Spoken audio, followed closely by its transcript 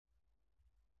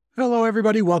Hello,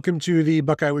 everybody. Welcome to the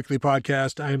Buckeye Weekly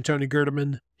Podcast. I am Tony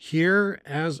Gerdeman, here,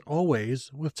 as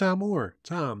always, with Tom Moore.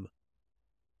 Tom,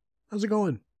 how's it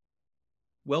going?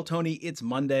 Well, Tony, it's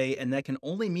Monday, and that can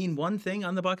only mean one thing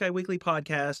on the Buckeye Weekly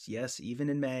Podcast. Yes, even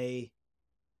in May.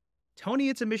 Tony,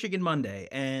 it's a Michigan Monday,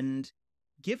 and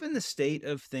given the state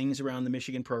of things around the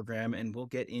Michigan program, and we'll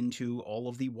get into all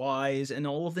of the whys and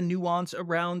all of the nuance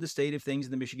around the state of things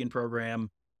in the Michigan program,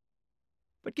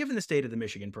 but given the state of the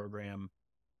Michigan program,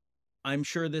 I'm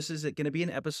sure this is going to be an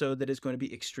episode that is going to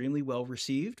be extremely well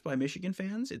received by Michigan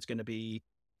fans. It's going to be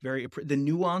the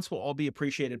nuance will all be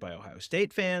appreciated by Ohio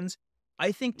State fans.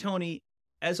 I think, Tony,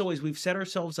 as always, we've set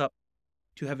ourselves up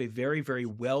to have a very, very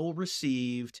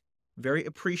well-received, very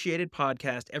appreciated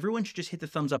podcast. Everyone should just hit the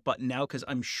thumbs up button now, because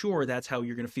I'm sure that's how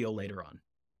you're going to feel later on.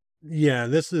 Yeah,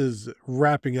 this is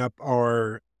wrapping up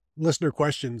our listener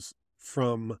questions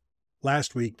from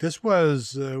last week. This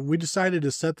was, we decided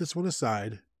to set this one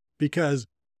aside because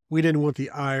we didn't want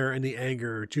the ire and the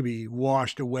anger to be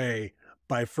washed away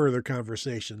by further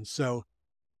conversations. So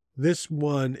this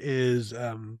one is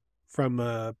from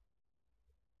a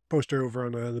poster over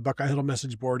on the Buckeye Huddle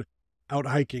message board, Out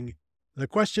Hiking. The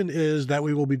question is that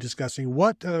we will be discussing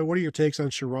what are your takes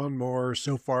on Sherrone Moore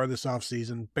so far this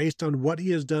offseason? Based on what he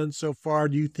has done so far,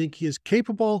 do you think he is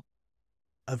capable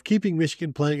of keeping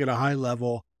Michigan playing at a high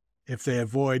level if they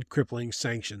avoid crippling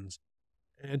sanctions?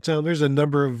 And so there's a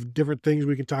number of different things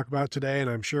we can talk about today, and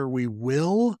I'm sure we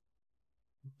will.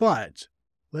 But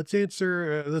let's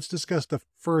discuss the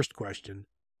first question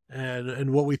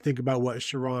and what we think about what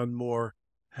Sherrone Moore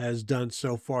has done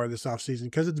so far this offseason,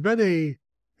 because it's been a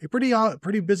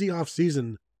pretty busy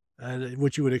offseason,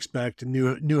 which you would expect. A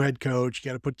new head coach, you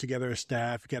got to put together a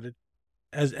staff. You got to,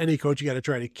 as any coach, you got to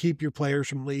try to keep your players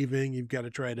from leaving. You've got to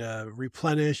try to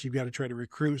replenish. You've got to try to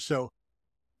recruit. So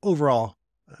overall,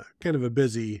 kind of a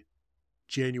busy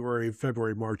January,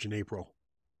 February, March, and April.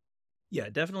 Yeah,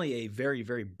 definitely a very,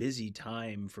 very busy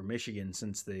time for Michigan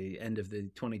since the end of the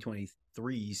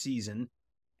 2023 season.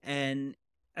 And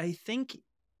I think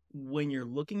when you're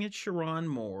looking at Sherrone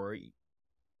Moore,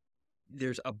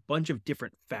 there's a bunch of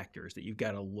different factors that you've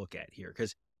got to look at here,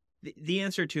 because the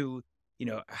answer to,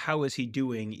 how is he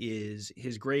doing is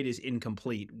his grade is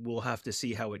incomplete. We'll have to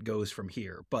see how it goes from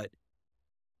here. But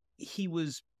he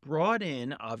was brought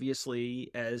in, obviously,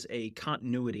 as a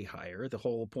continuity hire. The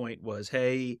whole point was,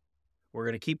 hey, we're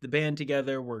going to keep the band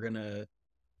together. We're going to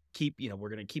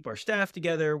keep our staff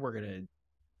together. We're going to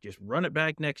just run it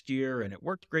back next year. And it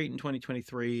worked great in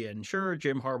 2023. And sure,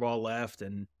 Jim Harbaugh left,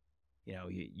 and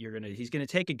he's going to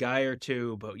take a guy or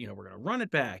two, but we're going to run it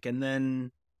back. And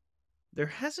then there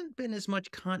hasn't been as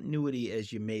much continuity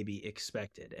as you maybe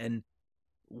expected. And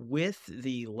with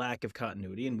the lack of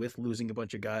continuity and with losing a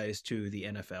bunch of guys to the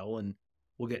NFL, and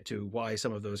we'll get to why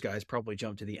some of those guys probably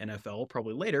jumped to the NFL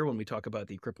probably later when we talk about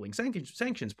the crippling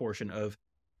sanctions portion of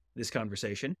this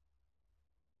conversation,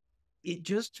 it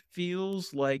just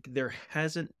feels like there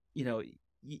hasn't,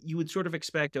 you would sort of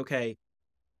expect, okay,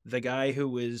 the guy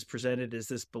who is presented as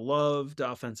this beloved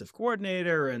offensive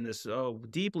coordinator and this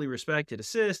deeply respected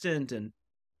assistant, and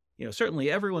certainly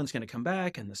everyone's going to come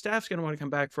back, and the staff's going to want to come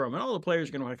back for him, and all the players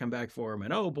are going to want to come back for him,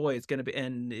 and oh boy, it's going to be,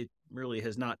 and it really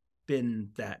has not been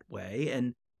that way.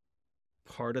 And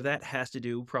part of that has to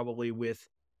do probably with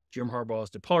Jim Harbaugh's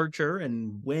departure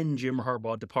and when Jim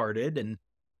Harbaugh departed, and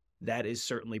that is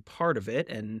certainly part of it.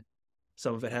 And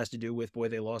some of it has to do with, boy,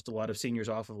 they lost a lot of seniors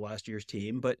off of last year's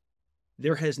team, but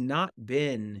there has not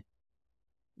been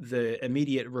the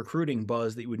immediate recruiting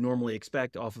buzz that you would normally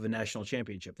expect off of a national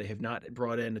championship. They have not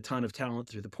brought in a ton of talent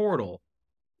through the portal.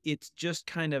 It's just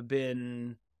kind of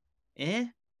been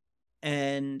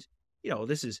And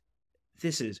this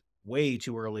is way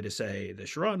too early to say the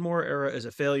Sherrone Moore era is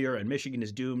a failure and Michigan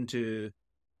is doomed to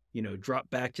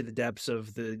drop back to the depths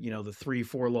of the the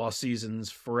 3-4 loss seasons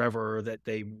forever that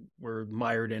they were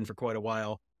mired in for quite a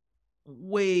while.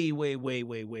 Way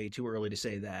too early to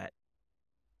say that.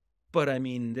 But I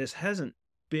mean, this has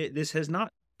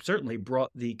not certainly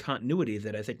brought the continuity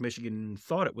that I think Michigan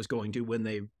thought it was going to when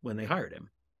they hired him.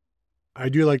 I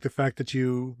do like the fact that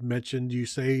you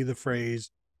say the phrase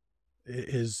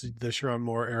is the Sherrone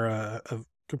Moore era of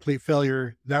complete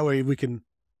failure. That way we can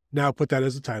now put that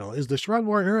as a title. Is the Sherrone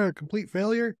Moore era a complete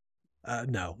failure?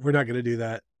 No, we're not going to do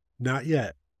that. Not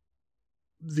yet.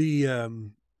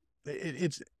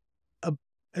 It's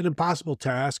an impossible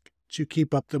task to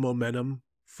keep up the momentum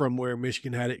from where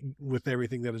Michigan had it with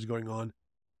everything that is going on.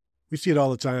 We see it all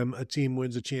the time. A team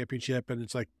wins a championship and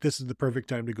it's like, this is the perfect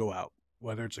time to go out.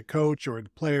 Whether it's a coach or the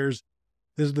players,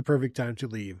 this is the perfect time to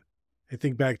leave. I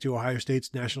think back to Ohio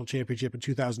State's national championship in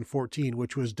 2014,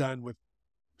 which was done with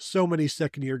so many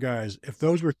second-year guys. If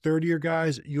those were third-year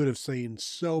guys, you would have seen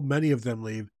so many of them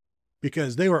leave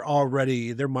because their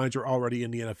minds were already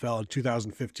in the NFL in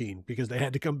 2015 because they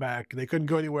had to come back. They couldn't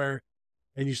go anywhere.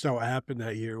 And you saw what happened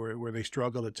that year where they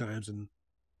struggled at times and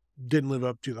didn't live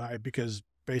up to the hype because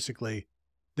basically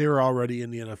they were already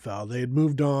in the NFL. They had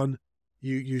moved on.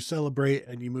 You celebrate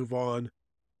and you move on.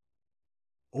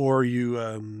 Or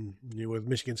with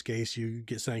Michigan's case, you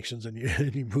get sanctions and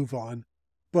you move on.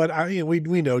 But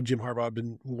we know Jim Harbaugh had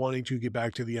been wanting to get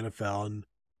back to the NFL, and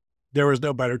there was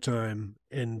no better time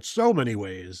in so many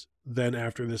ways than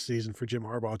after this season for Jim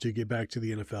Harbaugh to get back to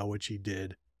the NFL, which he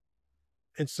did.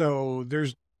 And so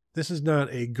this is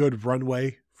not a good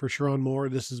runway for Sherrone Moore.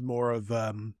 This is more of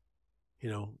a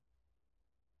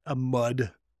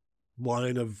mud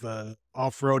line of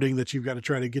off-roading that you've got to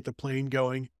try to get the plane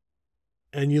going.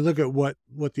 And you look at what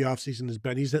the offseason has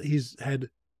been. He's had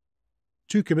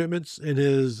 2 commitments in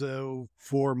his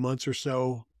 4 months or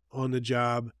so on the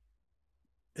job.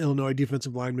 Illinois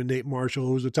defensive lineman Nate Marshall,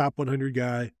 who was a top 100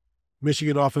 guy.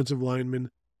 Michigan offensive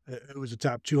lineman, who was a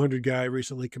top 200 guy,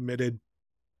 recently committed.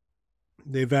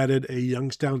 They've added a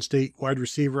Youngstown State wide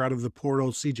receiver out of the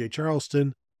portal, C.J.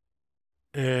 Charleston,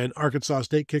 and Arkansas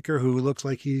State kicker, who looks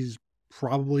like he's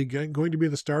probably going to be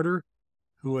the starter,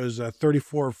 who was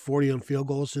 34-40 on field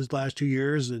goals his last 2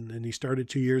 years, and he started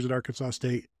 2 years at Arkansas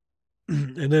State.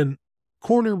 And then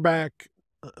cornerback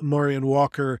Marion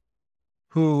Walker,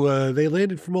 who they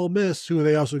landed from Ole Miss, who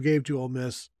they also gave to Ole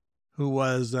Miss, who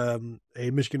was a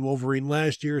Michigan Wolverine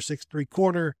last year, 6'3"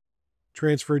 corner,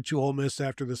 transferred to Ole Miss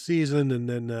after the season, and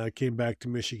then came back to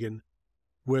Michigan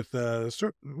with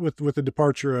the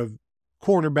departure of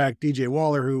cornerback DJ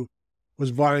Waller, who was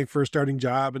vying for a starting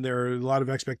job, and there were a lot of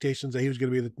expectations that he was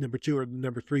going to be the number 2 or the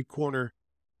number 3 corner.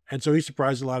 And so he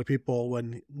surprised a lot of people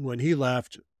when he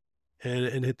left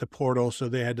and hit the portal. So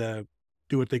they had to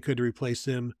do what they could to replace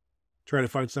him, try to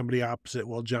find somebody opposite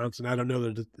Will Johnson. I don't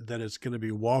know that it's going to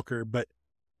be Walker, but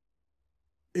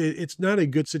it's not a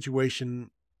good situation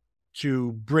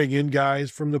to bring in guys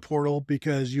from the portal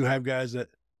because you have guys that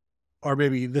are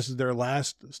maybe this is their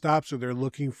last stop, so they're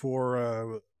looking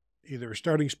for either a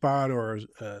starting spot or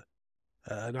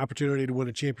an opportunity to win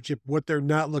a championship. What they're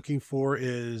not looking for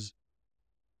is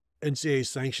NCAA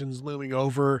sanctions looming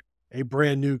over, a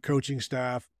brand new coaching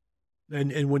staff.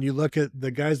 And when you look at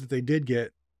the guys that they did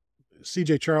get,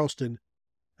 C.J. Charleston,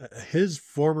 his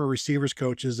former receivers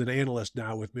coach is an analyst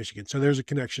now with Michigan. So there's a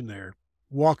connection there.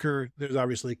 Walker, there's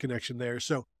obviously a connection there.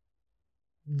 So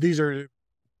Michigan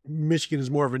is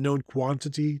more of a known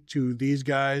quantity to these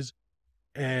guys.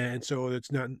 And so it's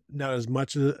not as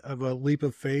much of a leap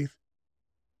of faith,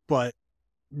 but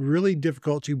really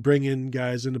difficult to bring in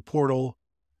guys in the portal.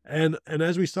 And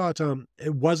as we saw, Tom,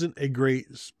 it wasn't a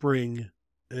great spring.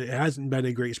 It hasn't been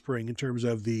a great spring in terms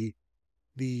of the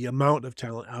amount of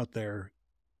talent out there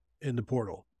in the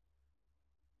portal.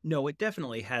 No, it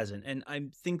definitely hasn't. And I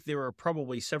think there are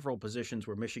probably several positions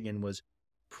where Michigan was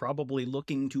probably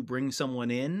looking to bring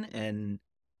someone in and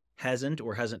hasn't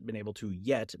been able to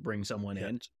yet bring someone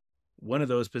in. One of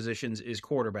those positions is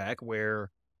quarterback,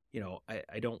 where,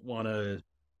 I don't want to,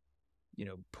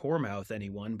 poor mouth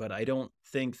anyone, but I don't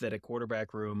think that a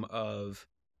quarterback room of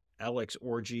Alex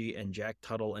Orji and Jack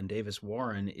Tuttle and Davis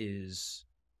Warren is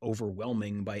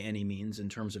overwhelming by any means in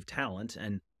terms of talent.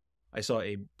 And I saw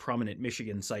a prominent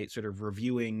Michigan site sort of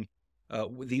reviewing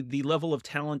the level of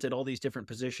talent at all these different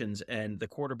positions, and the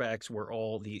quarterbacks were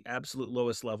all the absolute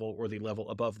lowest level or the level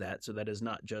above that. So that is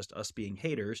not just us being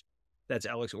haters. That's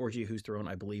Alex Orji, who's thrown,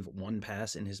 I believe, 1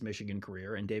 pass in his Michigan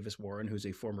career, and Davis Warren, who's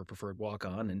a former preferred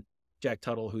walk-on, and Jack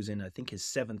Tuttle, who's in, I think, his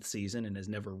 7th season and has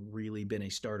never really been a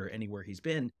starter anywhere he's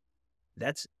been.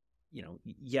 That's,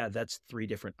 that's 3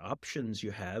 different options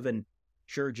you have. And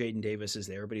sure, Jaden Davis is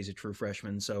there, but he's a true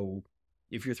freshman. So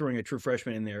if you're throwing a true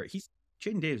freshman in there,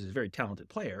 Jaden Davis is a very talented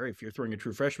player. If you're throwing a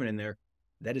true freshman in there,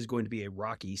 that is going to be a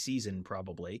rocky season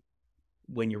probably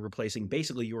when you're replacing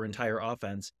basically your entire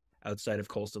offense outside of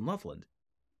Colston Loveland.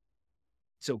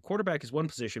 So quarterback is one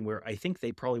position where I think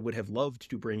they probably would have loved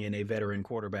to bring in a veteran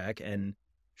quarterback, and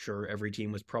sure, every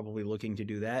team was probably looking to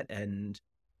do that, and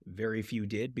very few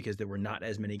did because there were not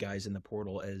as many guys in the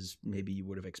portal as maybe you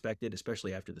would have expected,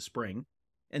 especially after the spring.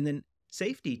 And then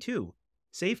safety too.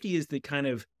 Safety is the kind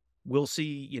of, we'll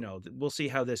see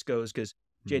how this goes, because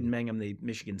Jaden Mangum, the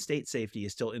Michigan State safety,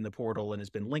 is still in the portal and has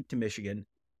been linked to Michigan.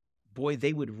 Boy,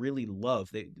 they would really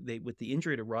love, they with the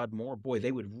injury to Rod Moore,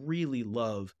 they would really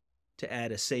love to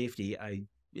add a safety.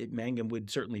 Mangum would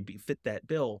certainly fit that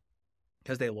bill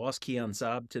because they lost Keon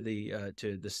Saab to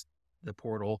the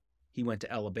portal. He went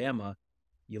to Alabama.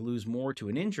 You lose Moore to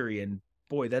an injury, and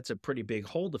boy, that's a pretty big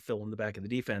hole to fill in the back of the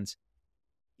defense.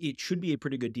 It should be a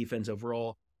pretty good defense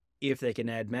overall. If they can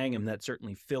add Mangum, that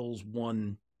certainly fills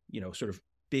one, sort of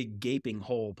big gaping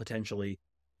hole potentially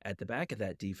at the back of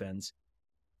that defense.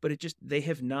 But they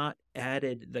have not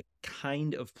added the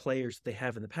kind of players they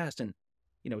have in the past. And,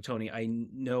 Tony, I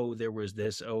know there was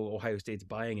this, Ohio State's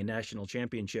buying a national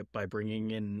championship by bringing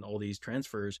in all these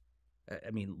transfers.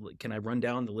 I mean, can I run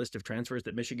down the list of transfers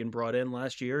that Michigan brought in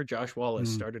last year? Josh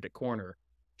Wallace started at corner.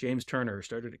 James Turner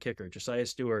started at kicker. Josiah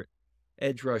Stewart,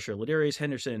 edge rusher. Ladarius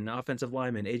Henderson, offensive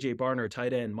lineman. A.J. Barner,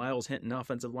 tight end. Miles Hinton,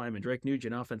 offensive lineman. Drake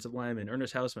Nugent, offensive lineman.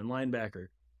 Ernest Hausman, linebacker.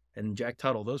 And Jack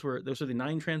Tuttle. Those were the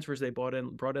 9 transfers they brought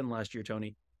in last year,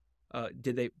 Tony.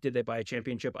 Did they buy a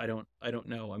championship? I don't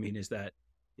know. I mean, is that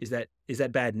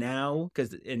bad now?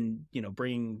 Because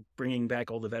bringing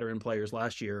back all the veteran players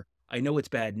last year, I know it's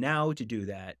bad now to do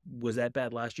that. Was that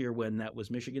bad last year when that was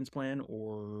Michigan's plan,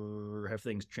 or have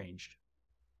things changed?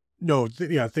 No,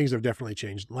 things have definitely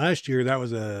changed. Last year,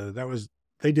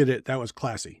 they did it. That was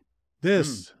classy.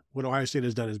 What Ohio State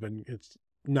has done it's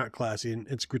not classy, and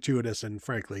it's gratuitous, and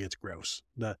frankly, it's gross.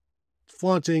 The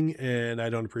flaunting, and I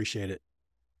don't appreciate it.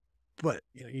 But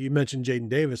you mentioned Jaden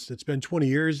Davis. It's been 20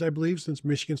 years, I believe, since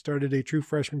Michigan started a true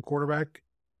freshman quarterback,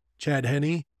 Chad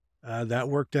Henne. That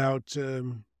worked out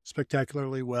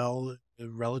spectacularly well,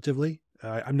 relatively.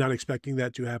 I'm not expecting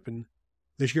that to happen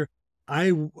this year.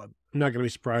 I'm not going to be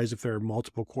surprised if there are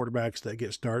multiple quarterbacks that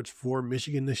get starts for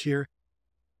Michigan this year.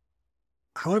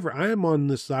 However, I am on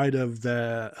the side of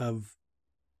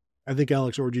I think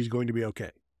Alex Orji is going to be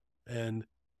okay, and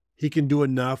he can do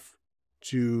enough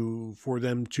for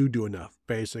them to do enough,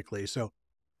 basically. So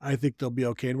I think they'll be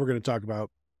okay, and we're going to talk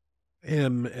about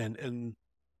him and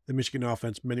the Michigan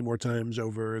offense many more times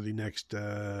over the next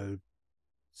 6-7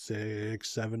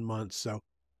 months. So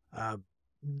I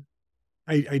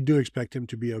do expect him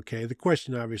to be okay. The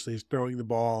question, obviously, is throwing the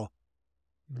ball,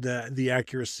 the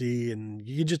accuracy, and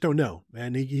you just don't know.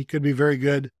 And he could be very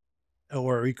good,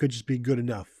 or he could just be good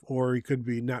enough, or he could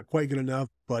be not quite good enough,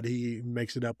 but he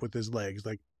makes it up with his legs.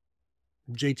 Like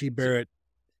JT Barrett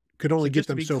could only get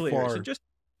them so far. So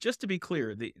just to be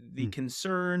clear, the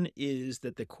concern is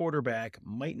that the quarterback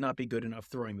might not be good enough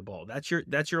throwing the ball. That's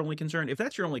your only concern. If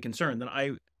that's your only concern, then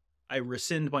I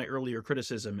rescind my earlier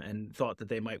criticism and thought that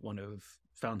they might want to have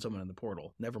found someone in the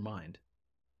portal. Never mind.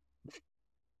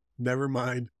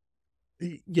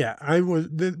 Yeah,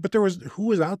 but there was, who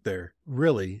was out there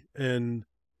really? And,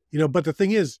 but the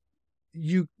thing is,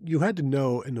 you had to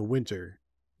know in the winter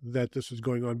that this was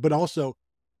going on, but also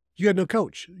you had no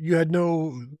coach. You had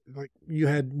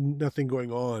nothing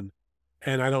going on.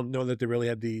 And I don't know that they really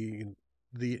had the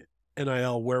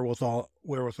NIL wherewithal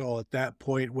at that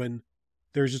point, when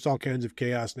there's just all kinds of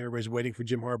chaos and everybody's waiting for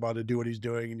Jim Harbaugh to do what he's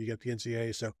doing, and you get the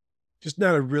NCAA. So just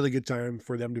not a really good time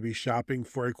for them to be shopping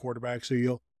for a quarterback. So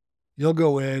you'll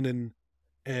go in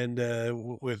and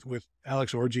with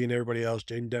Alex Orji and everybody else,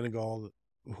 Jaden Denegal,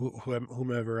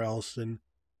 whomever else, and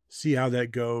see how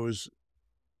that goes.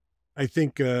 I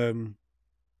think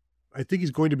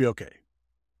he's going to be okay,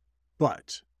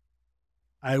 but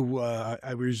I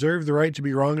reserve the right to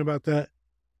be wrong about that.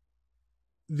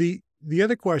 The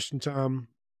other question, Tom,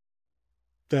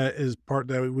 that is part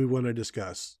that we want to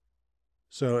discuss.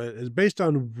 So is based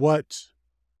on what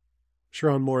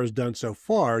Sherrone Moore has done so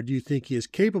far, do you think he is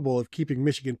capable of keeping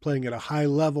Michigan playing at a high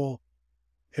level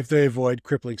if they avoid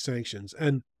crippling sanctions?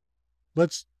 And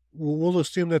we'll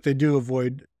assume that they do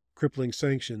avoid crippling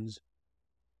sanctions.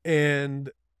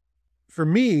 And for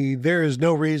me, there is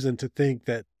no reason to think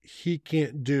that he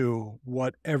can't do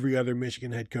what every other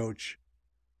Michigan head coach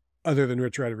other than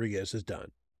Rich Rodriguez has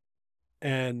done.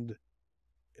 And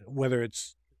whether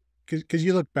it's, because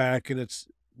you look back and it's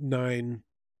 9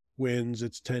 wins,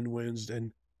 it's 10 wins,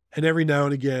 and every now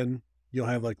and again you'll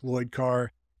have, like, Lloyd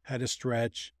Carr had a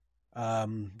stretch,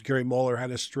 Gary Moeller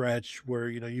had a stretch where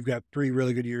you've got 3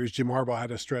 really good years. Jim Harbaugh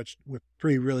had a stretch with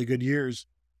 3 really good years.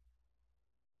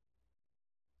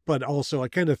 But also, I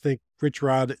kind of think Rich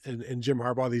Rod and Jim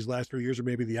Harbaugh these last 3 years are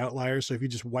maybe the outliers. So if you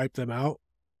just wipe them out,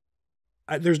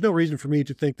 there's no reason for me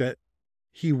to think that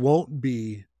he won't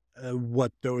be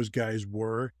what those guys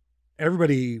were.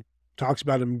 Everybody talks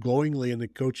about him glowingly in the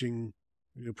coaching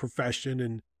profession,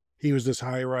 and he was this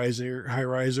high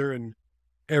riser, and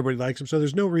everybody likes him. So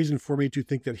there's no reason for me to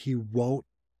think that he won't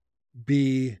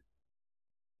be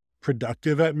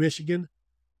productive at Michigan.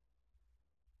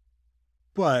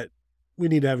 But we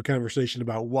need to have a conversation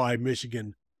about why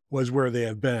Michigan was where they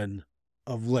have been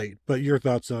of late. But your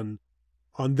thoughts on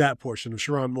that portion of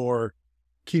Sherrone Moore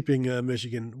keeping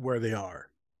Michigan where they are?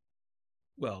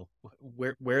 Well,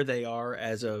 where they are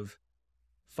as of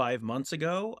 5 months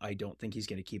ago, I don't think he's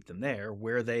going to keep them there.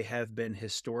 Where they have been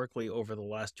historically over the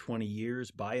last 20 years,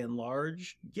 by and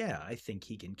large, yeah, I think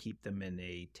he can keep them in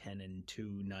a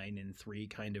 10-2, 9-3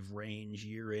 kind of range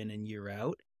year in and year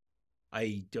out.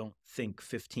 I don't think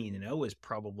 15-0 is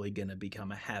probably going to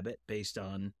become a habit based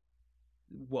on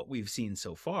what we've seen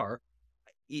so far.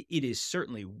 It is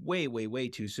certainly way, way, way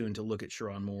too soon to look at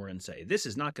Sherrone Moore and say, this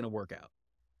is not going to work out.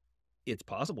 It's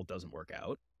possible it doesn't work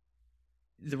out.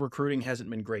 The recruiting hasn't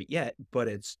been great yet, but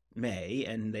it's May,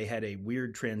 and they had a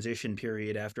weird transition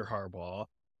period after Harbaugh,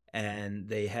 and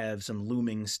they have some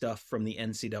looming stuff from the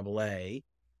NCAA.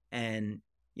 And,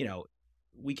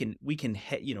 we can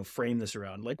frame this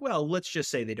around like, well, let's just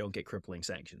say they don't get crippling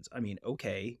sanctions. I mean,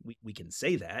 okay, we can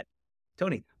say that.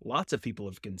 Tony, lots of people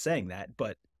have been saying that,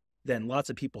 but then lots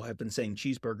of people have been saying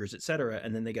cheeseburgers, et cetera,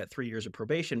 and then they got 3 years of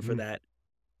probation for that,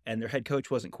 and their head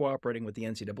coach wasn't cooperating with the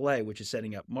NCAA, which is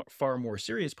setting up far more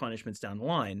serious punishments down the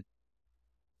line.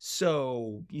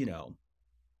 So,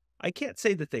 I can't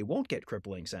say that they won't get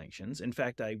crippling sanctions. In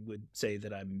fact, I would say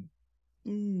that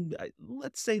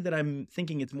let's say that I'm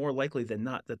thinking it's more likely than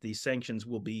not that these sanctions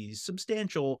will be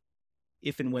substantial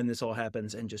if and when this all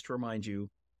happens. And just to remind you,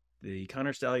 the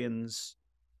Connor Stalions,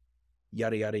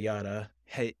 yada, yada, yada,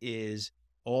 is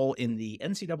all in the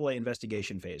NCAA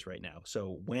investigation phase right now.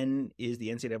 So when is the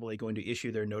NCAA going to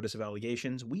issue their notice of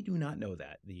allegations? We do not know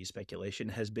that. The speculation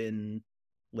has been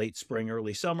late spring,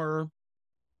 early summer.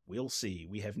 We'll see.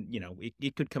 We have,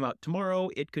 it could come out tomorrow.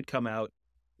 It could come out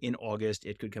in August.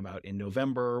 It could come out in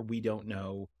November. We don't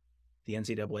know. The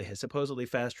NCAA has supposedly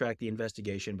fast-tracked the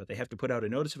investigation, but they have to put out a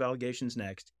notice of allegations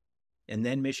next. And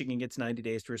then Michigan gets 90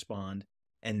 days to respond.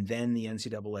 And then the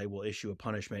NCAA will issue a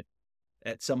punishment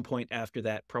at some point after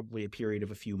that, probably a period of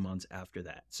a few months after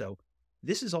that. So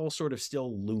this is all sort of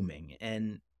still looming.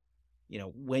 And,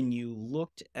 when you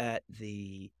looked at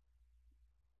the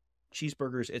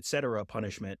cheeseburgers, et cetera,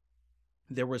 punishment,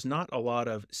 there was not a lot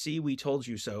of, see, we told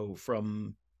you so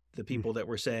from the people that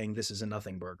were saying this is a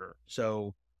nothing burger.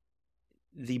 So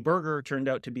the burger turned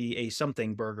out to be a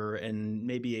something burger, and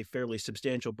maybe a fairly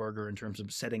substantial burger in terms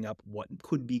of setting up what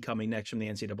could be coming next from the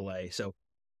NCAA. So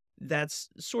that's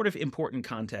sort of important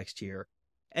context here.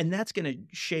 And that's going to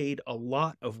shade a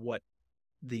lot of what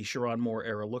the Sherrone Moore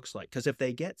era looks like. Because if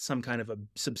they get some kind of a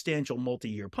substantial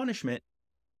multi-year punishment,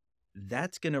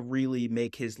 that's going to really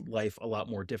make his life a lot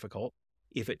more difficult.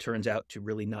 If it turns out to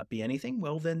really not be anything,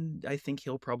 well, then I think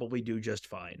he'll probably do just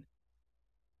fine.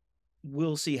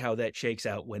 We'll see how that shakes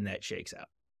out when that shakes out.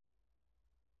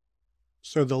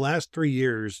 So the last 3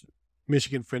 years,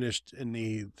 Michigan finished in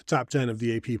the top 10 of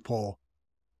the AP poll.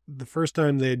 The first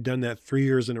time they had done that 3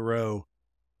 years in a row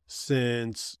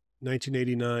since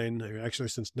 1989, or actually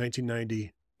since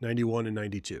 1990, 91, and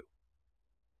 92.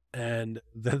 And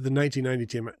the 1990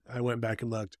 team, I went back and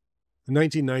looked. The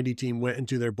 1990 team went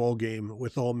into their bowl game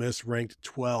with Ole Miss ranked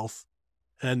 12th,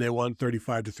 and they won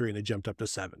 35-3, and they jumped up to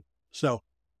 7. So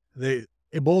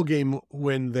a bowl game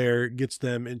win there gets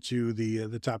them into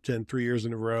the top 10 3 years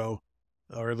in a row,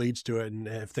 or leads to it. And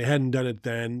if they hadn't done it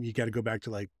then, you got to go back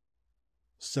to like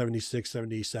 76,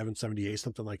 77, 78,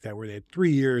 something like that, where they had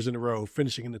 3 years in a row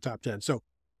finishing in the top 10. So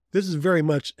this is very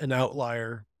much an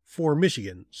outlier for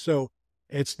Michigan. So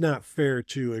it's not fair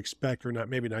to expect, or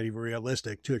maybe not even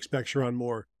realistic, to expect Sherrone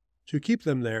Moore to keep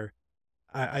them there.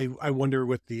 I wonder,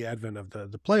 with the advent of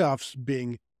the playoffs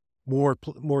being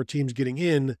more teams getting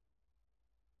in,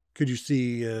 could you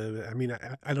see?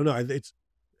 I don't know. It's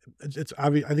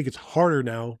obvious. I think it's harder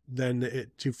now than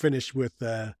to finish with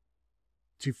to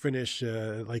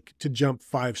jump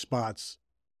 5 spots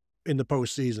in the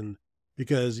postseason,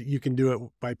 because you can do it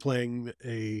by playing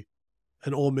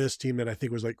an Ole Miss team that I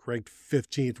think was ranked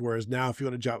 15th, whereas now if you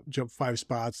want to jump 5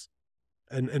 spots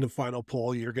in the final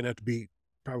poll, you're going to have to beat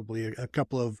probably a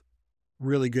couple of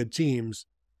really good teams.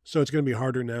 So it's going to be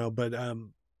harder now. But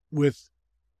with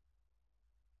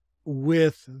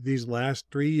these last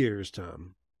 3 years,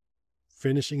 Tom,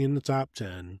 finishing in the top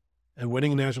 10 and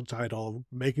winning a national title,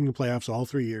 making the playoffs all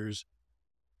 3 years,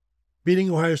 beating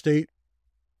Ohio State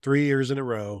 3 years in a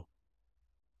row,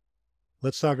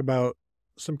 let's talk about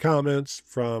some comments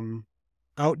from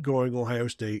outgoing Ohio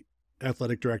State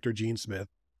athletic director Gene Smith,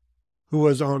 who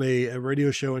was on a radio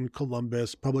show in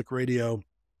Columbus, public radio,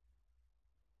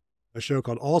 a show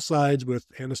called All Sides with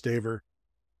Hannah Staver.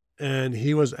 And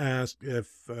he was asked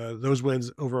if those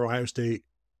wins over Ohio State,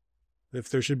 if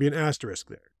there should be an asterisk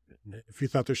there, if he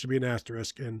thought there should be an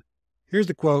asterisk. And here's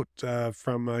the quote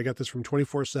from, I got this from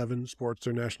 24/7 Sports,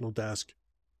 their national desk.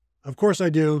 "Of course I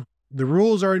do. The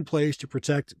rules are in place to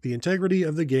protect the integrity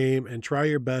of the game and try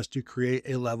your best to create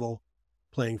a level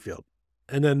playing field."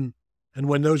 And then And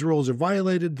when those rules are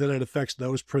violated, then it affects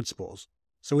those principles.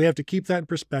 So we have to keep that in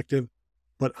perspective,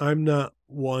 but I'm not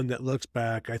one that looks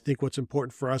back. I think what's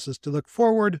important for us is to look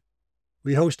forward.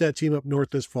 We host that team up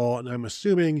north this fall, and I'm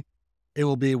assuming it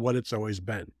will be what it's always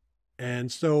been.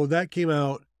 And so that came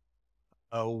out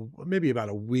maybe about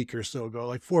a week or so ago,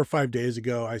 like 4 or 5 days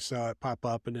ago. I saw it pop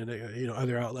up, and then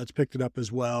other outlets picked it up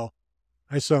as well.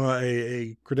 I saw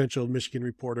a credentialed Michigan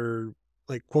reporter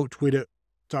like quote tweet it,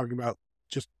 talking about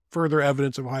just further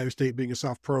evidence of Ohio State being a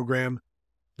soft program.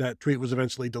 That tweet was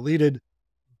eventually deleted,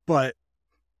 but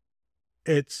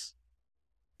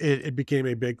it became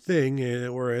a big thing,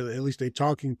 or at least a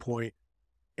talking point.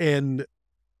 And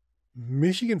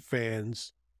Michigan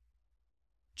fans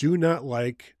do not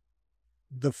like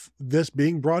this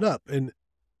being brought up, and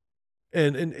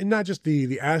not just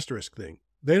the asterisk thing.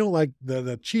 They don't like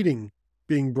the cheating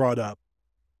being brought up,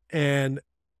 and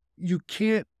you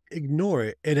can't ignore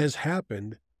it. It has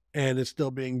happened, and it's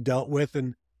still being dealt with,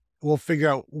 and we'll figure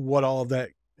out what all of that,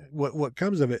 what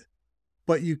comes of it.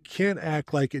 But you can't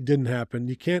act like it didn't happen.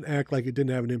 You can't act like it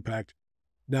didn't have an impact.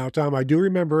 Now, Tom, I do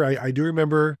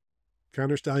remember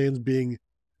Connor Stalions being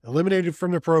eliminated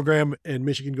from the program and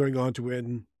Michigan going on to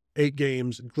win 8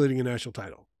 games, including a national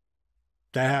title.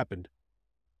 That happened.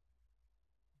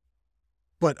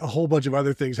 But a whole bunch of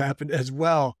other things happened as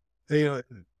well.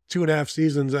 2.5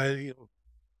 seasons,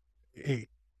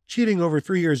 cheating over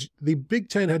 3 years. The Big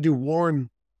Ten had to warn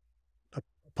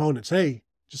opponents, hey,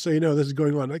 just so you know, this is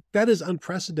going on. Like, that is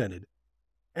unprecedented.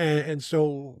 And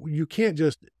so you can't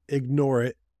just ignore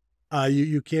it.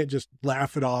 You can't just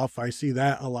laugh it off. I see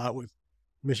that a lot with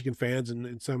Michigan fans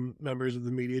and some members of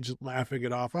the media just laughing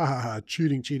it off.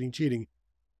 Cheating.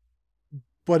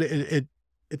 But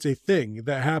it's a thing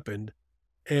that happened.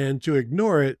 And to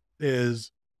ignore it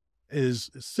is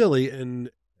silly. And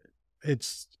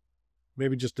it's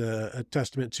maybe just a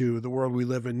testament to the world we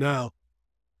live in now.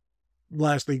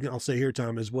 Last thing I'll say here,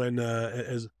 Tom, is when,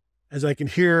 as I can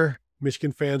hear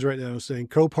Michigan fans right now saying,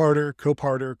 cope harder.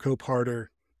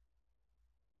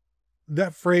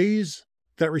 That phrase,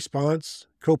 that response,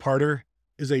 cope harder,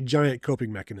 is a giant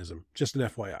coping mechanism. Just an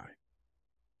FYI.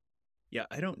 Yeah,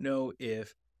 I don't know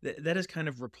if that has kind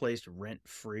of replaced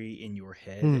rent-free in your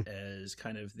head as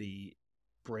kind of the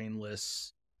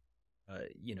brainless,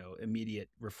 immediate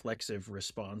reflexive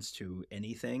response to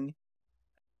anything.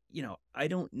 I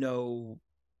don't know.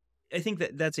 I think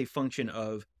that's a function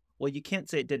of, well, you can't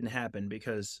say it didn't happen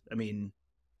because,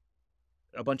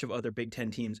 a bunch of other Big Ten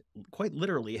teams quite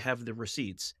literally have the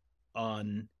receipts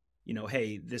on,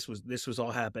 hey, this was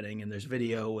all happening and there's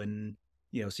video and,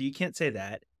 so you can't say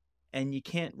that. And you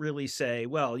can't really say,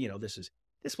 well, this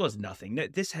was nothing.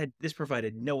 This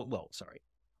provided no, well, sorry,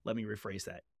 let me rephrase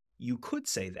that. You could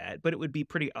say that, but it would be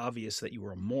pretty obvious that you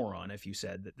were a moron if you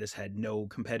said that this had no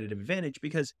competitive advantage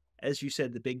because, as you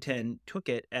said, the Big Ten took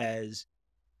it as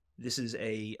this is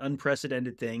a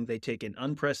unprecedented thing. They take an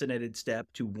unprecedented step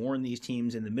to warn these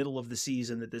teams in the middle of the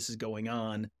season that this is going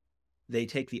on. They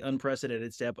take the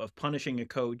unprecedented step of punishing a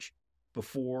coach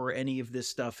before any of this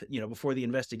stuff, before the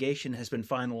investigation has been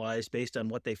finalized based on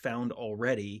what they found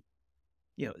already.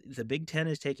 The Big Ten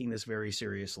is taking this very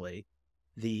seriously.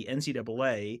 The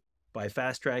NCAA, by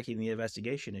fast-tracking the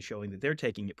investigation, is showing that they're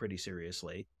taking it pretty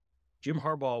seriously. Jim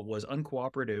Harbaugh was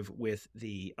uncooperative with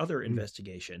the other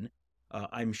investigation.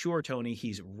 I'm sure, Tony,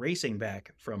 he's racing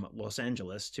back from Los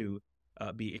Angeles to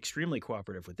be extremely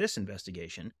cooperative with this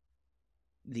investigation.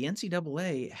 The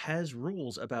NCAA has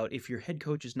rules about if your head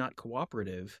coach is not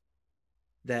cooperative,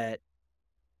 that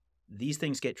these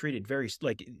things get treated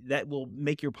that will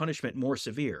make your punishment more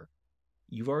severe.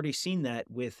 You've already seen that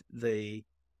with the,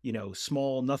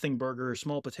 small nothing burger,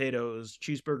 small potatoes,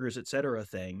 cheeseburgers, etc.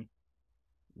 thing.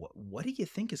 What do you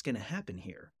think is going to happen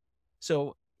here?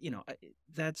 So,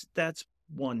 that's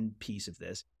one piece of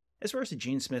this. As far as the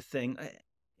Gene Smith thing,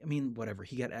 whatever.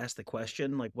 He got asked the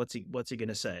question, like, what's he going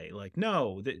to say? Like,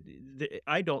 no,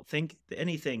 I don't think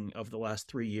anything of the last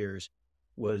 3 years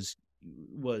was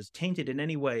tainted in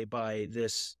any way by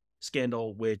this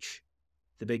scandal, which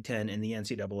the Big Ten and the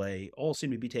NCAA all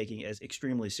seem to be taking as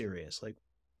extremely serious. Like,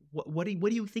 what do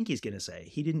you think he's going to say?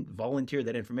 He didn't volunteer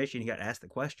that information. He got asked the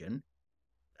question.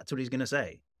 That's what he's going to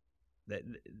say.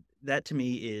 That to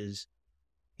me is,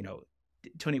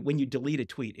 Tony, when you delete a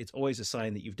tweet, it's always a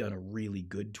sign that you've done a really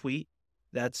good tweet.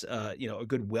 That's, a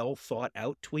good, well thought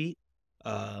out tweet.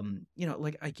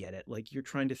 I get it. Like, you're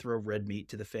trying to throw red meat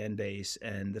to the fan base,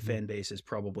 and the fan base is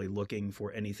probably looking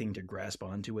for anything to grasp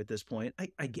onto at this point.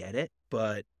 I get it,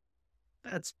 but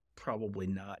that's probably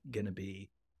not going to be,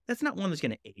 that's not one that's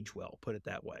going to age well, put it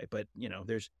that way. But,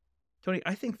 Tony,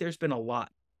 I think there's been a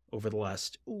lot over the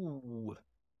last,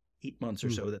 8 months or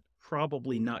so that's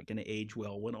probably not going to age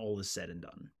well when all is said and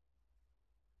done.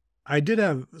 I did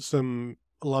have some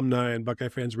alumni and Buckeye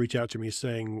fans reach out to me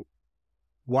saying,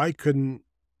 why couldn't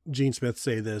Gene Smith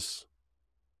say this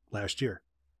last year?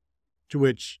 To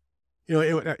which,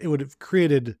 it would have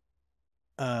created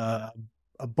a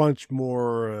bunch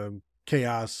more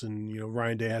chaos, and,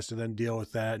 Ryan Day has to then deal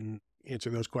with that and answer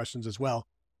those questions as well.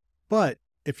 But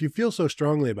if you feel so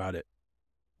strongly about it,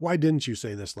 why didn't you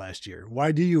say this last year?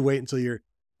 Why do you wait until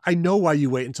I know why you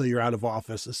wait until you're out of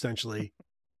office, essentially,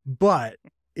 but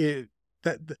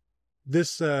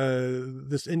this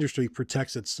industry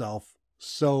protects itself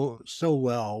so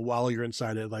well while you're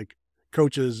inside it. Like,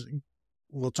 coaches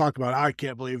will talk about, I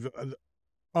can't believe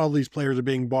all these players are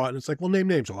being bought. And it's like, well, name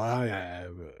names. Well,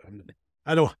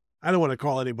 I don't want to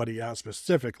call anybody out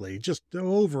specifically, just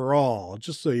overall,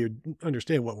 just so you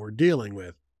understand what we're dealing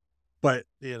with. But,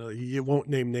 you won't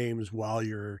name names while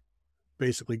you're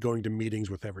basically going to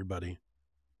meetings with everybody.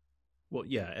 Well,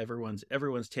 yeah, everyone's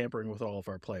tampering with all of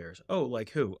our players. Oh, like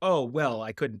who? Oh, well,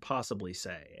 I couldn't possibly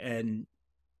say. And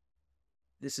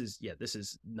this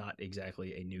is not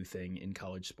exactly a new thing in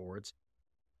college sports.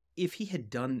 If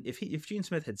Gene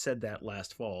Smith had said that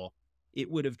last fall,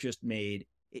 it would have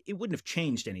it wouldn't have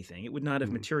changed anything. It would not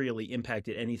have materially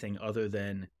impacted anything other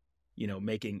than,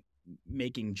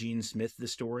 making Gene Smith the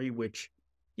story, which,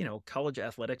 college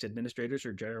athletics administrators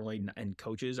and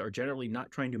coaches are generally not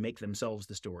trying to make themselves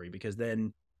the story, because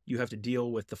then you have to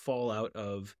deal with the fallout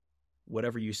of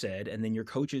whatever you said. And then your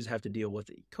coaches have to deal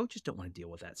with it. Coaches don't want to deal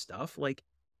with that stuff. Like,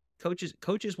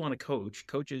 coaches want to coach.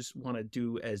 Coaches want to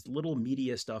do as little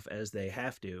media stuff as they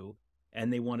have to.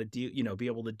 And they want to be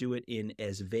able to do it in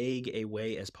as vague a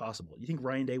way as possible. You think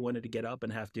Ryan Day wanted to get up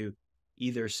and have to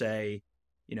either say,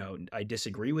 I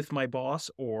disagree with my boss,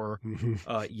 or,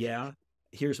 yeah,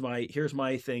 here's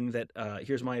my thing that,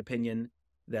 here's my opinion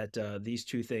that these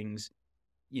two things,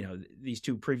 these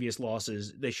two previous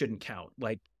losses, they shouldn't count.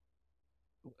 Like,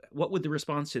 what would the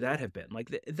response to that have been?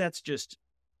 Like, that's just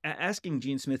asking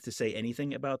Gene Smith to say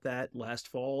anything about that last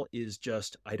fall is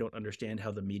just, I don't understand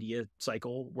how the media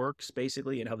cycle works,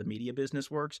 basically, and how the media business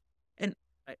works. And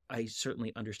I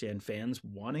certainly understand fans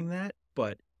wanting that,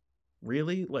 but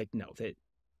really, like, no, that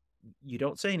you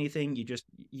don't say anything. You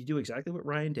do exactly what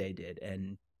Ryan Day did,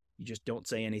 and you just don't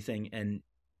say anything. And,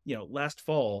 last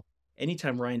fall,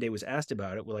 anytime Ryan Day was asked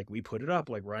about it, we put it up,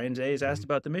 like, Ryan Day is asked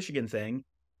about the Michigan thing,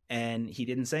 and he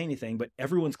didn't say anything, but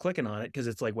everyone's clicking on it because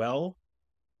it's like, well,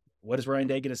 what is Ryan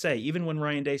Day going to say? Even when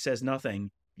Ryan Day says nothing,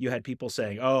 you had people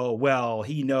saying, oh, well,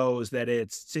 he knows that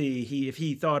if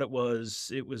he thought it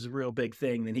was a real big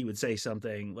thing, then he would say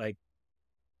something. Like,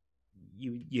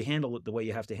 you handle it the way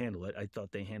you have to handle it. I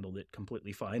thought they handled it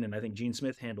completely fine. And I think Gene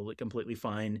Smith handled it completely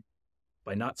fine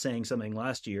by not saying something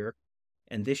last year.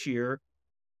 And this year,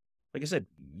 like I said,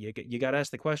 you got to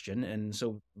ask the question. And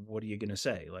so what are you going to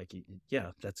say? Like,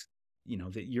 yeah, that's,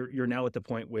 you're now at the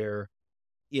point where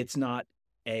it's not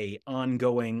a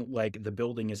ongoing, like, the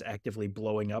building is actively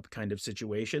blowing up kind of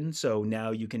situation. So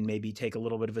now you can maybe take a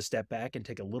little bit of a step back and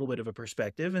take a little bit of a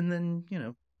perspective. And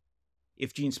then,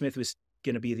 if Gene Smith was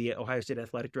going to be the Ohio State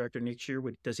athletic director next year,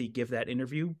 does he give that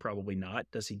interview? Probably not.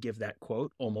 Does he give that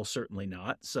quote? Almost certainly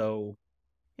not. So,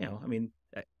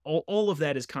 all of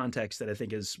that is context that I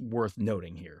think is worth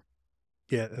noting here.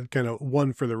 Yeah, kind of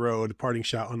one for the road, parting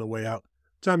shot on the way out.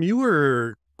 Tom, you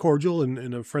were cordial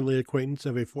and a friendly acquaintance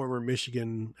of a former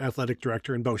Michigan athletic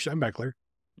director in Bo Schembechler.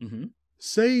 Mm-hmm.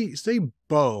 Say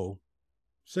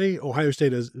Ohio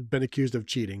State has been accused of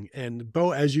cheating, and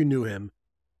Bo, as you knew him,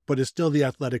 but is still the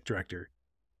athletic director.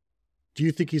 Do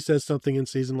you think he says something in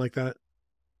season like that?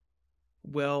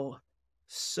 Well,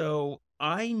 so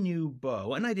I knew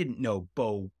Bo, and I didn't know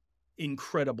Bo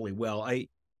incredibly well.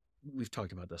 We've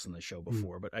talked about this on the show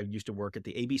before, but I used to work at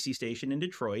the ABC station in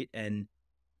Detroit, and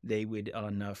they would,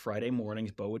 on Friday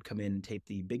mornings, Bo would come in and tape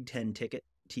the Big Ten Ticket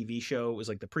TV show. It was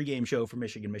like the pregame show for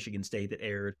Michigan State that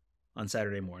aired on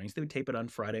Saturday mornings. They would tape it on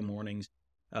Friday mornings.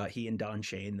 He and Don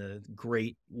Shane, the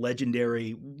great,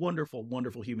 legendary, wonderful,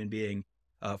 wonderful human being,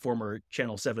 former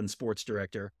Channel 7 sports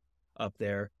director up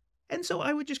there. And so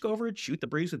I would just go over and shoot the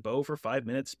breeze with Bo for 5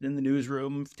 minutes in the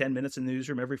newsroom, 10 minutes in the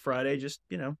newsroom every Friday. Just,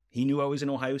 he knew I was an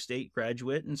Ohio State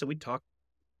graduate. And so we'd talk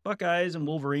Buckeyes and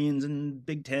Wolverines and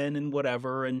Big Ten and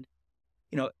whatever. And,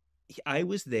 I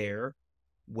was there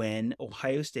when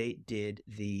Ohio State did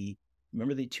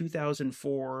remember the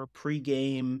 2004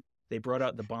 pregame, they brought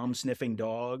out the bomb-sniffing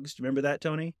dogs. Do you remember that,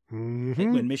 Tony?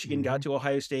 Mm-hmm. When Michigan got to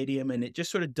Ohio Stadium, and it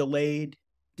just sort of delayed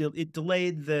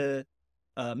the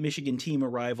Michigan team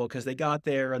arrival because they got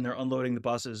there and they're unloading the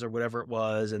buses or whatever it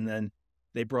was. And then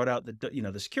they brought out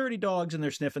the security dogs and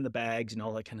they're sniffing the bags and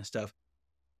all that kind of stuff.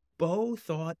 Bo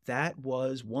thought that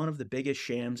was one of the biggest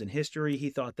shams in history.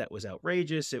 He thought that was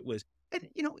outrageous. It was, and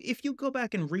if you go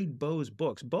back and read Bo's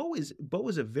books, Bo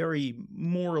is a very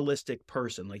moralistic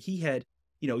person. Like he had,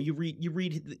 you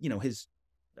read his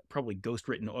probably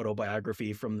ghostwritten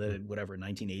autobiography from the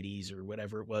 1980s or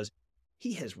whatever it was.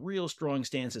 He has real strong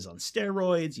stances on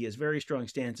steroids. He has very strong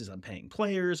stances on paying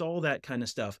players, all that kind of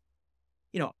stuff.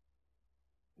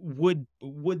 Would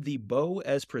the Bo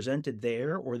as presented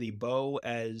there, or the Bo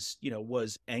as,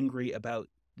 was angry about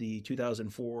the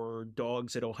 2004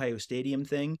 dogs at Ohio Stadium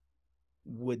thing,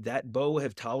 would that Bo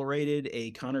have tolerated a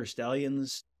Connor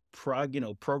Stalions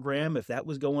program if that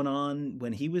was going on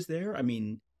when he was there? I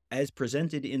mean, as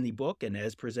presented in the book and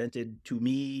as presented to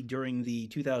me during the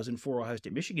 2004 Ohio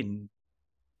State Michigan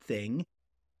thing,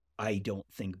 I don't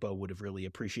think Bo would have really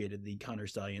appreciated the Connor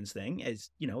Stalions thing, as,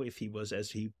 if he was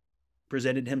as he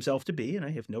presented himself to be, and I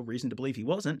have no reason to believe he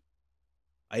wasn't.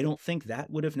 I don't think that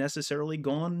would have necessarily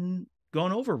gone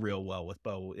over real well with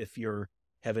Bo if you're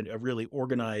having a really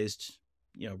organized,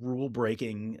 rule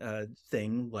breaking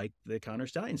thing like the Connor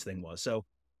Stalions thing was. So,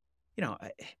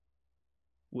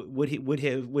 would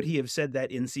he have said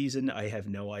that in season? I have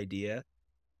no idea.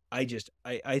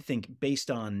 I think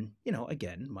based on,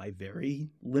 again, my very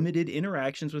limited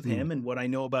interactions with him and what I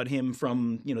know about him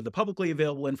from, the publicly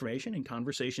available information and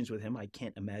conversations with him, I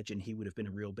can't imagine he would have been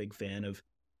a real big fan of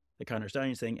the Connor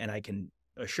Stalions thing. And I can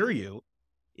assure you,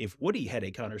 if Woody had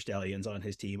a Connor Stalions on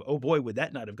his team, oh boy, would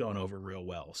that not have gone over real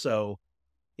well. So,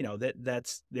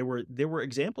 there were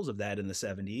examples of that in the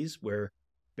 70s where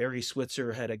Barry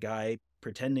Switzer had a guy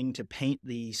pretending to paint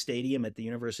the stadium at the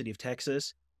University of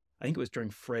Texas. I think it was during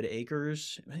Fred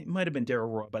Akers. It might have been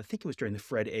Darryl Roy, but I think it was during the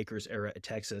Fred Akers era at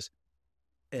Texas.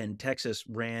 And Texas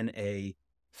ran a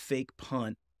fake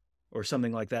punt or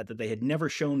something like that they had never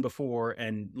shown before.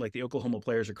 And like the Oklahoma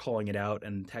players are calling it out,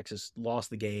 and Texas lost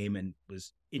the game and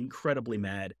was incredibly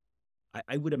mad.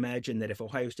 I would imagine that if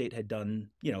Ohio State had done,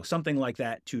 something like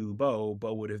that to Bo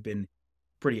would have been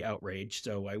pretty outraged.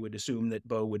 So I would assume that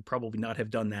Bo would probably not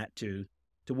have done that to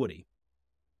Woody.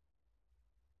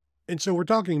 And so we're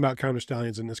talking about Connor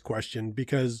Stalions in this question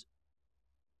because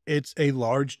it's a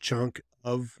large chunk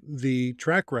of the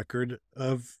track record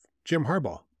of Jim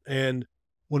Harbaugh. And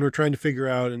when we're trying to figure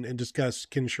out and discuss,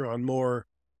 can Sherrone Moore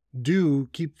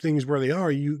keep things where they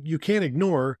are, you can't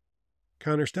ignore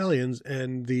Connor Stalions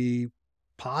and the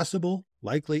possible,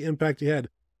 likely impact he had.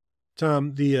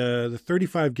 Tom, the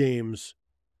 35 games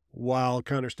while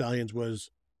Connor Stalions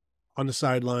was on the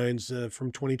sidelines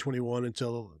from 2021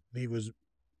 until he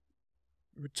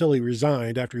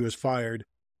resigned after he was fired,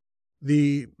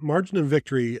 the margin of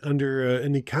victory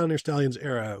in the Connor Stalions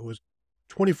era was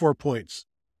 24 points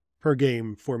per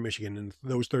game for Michigan in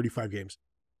those 35 games.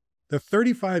 The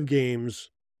 35 games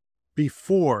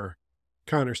before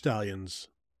Connor Stalions,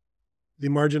 the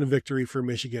margin of victory for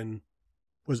Michigan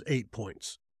was 8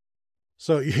 points.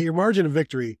 So your margin of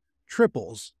victory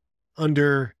triples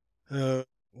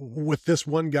with this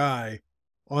one guy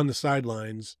on the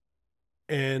sidelines.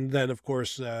 And then, of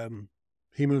course,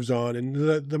 he moves on. And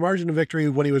the margin of victory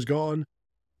when he was gone,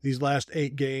 these last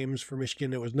 8 games for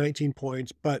Michigan, it was 19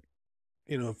 points. But,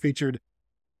 featured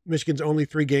Michigan's only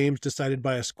 3 games decided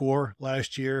by a score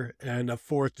last year, and a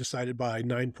 4th decided by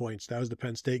 9 points. That was the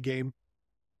Penn State game.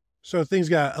 So things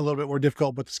got a little bit more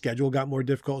difficult, but the schedule got more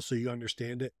difficult, so you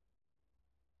understand it.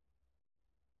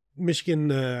 Michigan,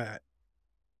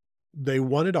 they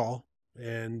won it all.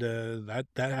 And that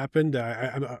happened.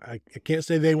 I can't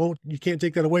say they won't. You can't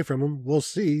take that away from them. We'll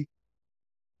see.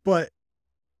 But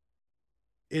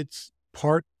it's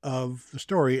part of the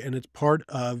story, and it's part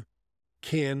of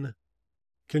can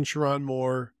Sherrone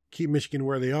Moore keep Michigan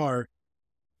where they are?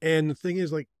 And the thing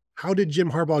is, like, how did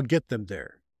Jim Harbaugh get them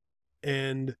there?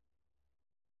 And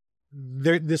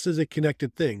this is a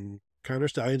connected thing. Connor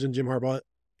Stalions and Jim Harbaugh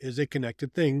is a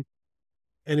connected thing.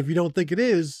 And if you don't think it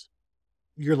is,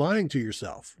 you're lying to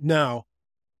yourself. Now,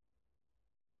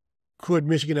 could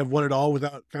Michigan have won it all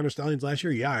without Connor Stalions last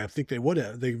year? Yeah, I think they would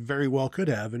have. They very well could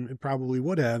have, and probably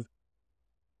would have.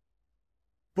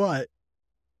 But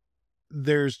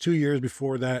there's 2 years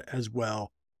before that as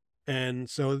well. And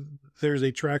so there's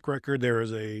a track record. There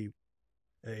is a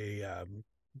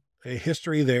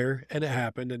history there, and it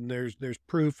happened, and there's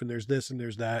proof, and there's this and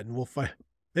there's that. And we'll find,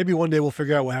 maybe one day we'll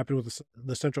figure out what happened with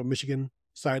the Central Michigan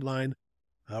sideline.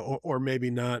 Or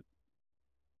maybe not.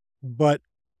 But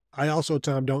I also,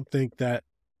 Tom, don't think that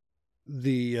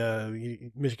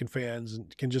the Michigan fans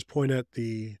can just point at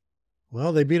they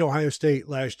beat Ohio State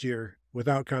last year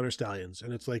without Connor Stalions.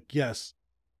 And it's like, yes,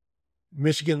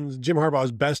 Michigan's Jim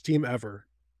Harbaugh's best team ever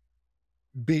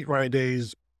beat Ryan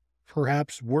Day's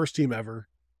perhaps worst team ever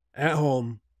at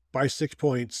home by 6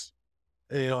 points,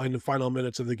 in the final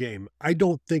minutes of the game. I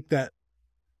don't think that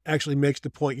actually makes the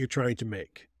point you're trying to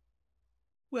make.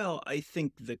 Well, I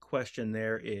think the question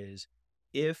there is,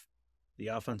 if the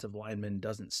offensive lineman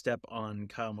doesn't step on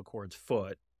Kyle McCord's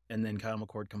foot, and then Kyle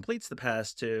McCord completes the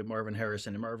pass to Marvin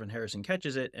Harrison, and Marvin Harrison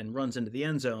catches it and runs into the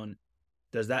end zone,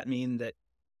 does that mean that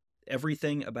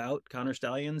everything about Connor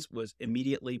Stalions was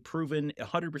immediately proven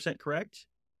 100% correct?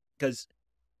 Because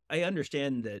I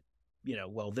understand that,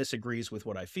 this agrees with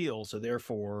what I feel, so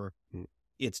therefore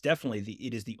it's definitely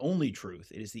it is the only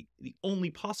truth. It is the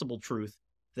only possible truth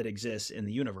that exists in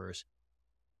the universe.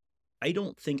 I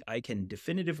don't think I can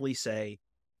definitively say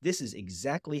this is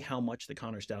exactly how much the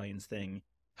Connor Stalions thing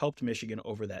helped Michigan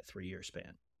over that 3-year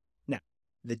span. Now,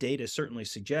 the data certainly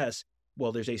suggests,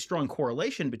 well, there's a strong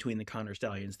correlation between the Connor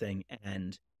Stalions thing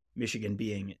and Michigan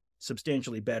being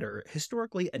substantially better,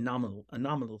 historically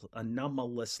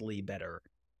anomalously better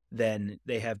than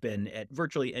they have been at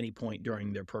virtually any point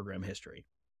during their program history,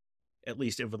 at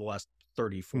least over the last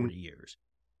 30, 40 years.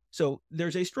 So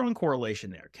there's a strong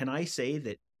correlation there. Can I say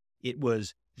that it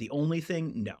was the only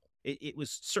thing? No, it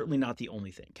was certainly not the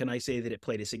only thing. Can I say that it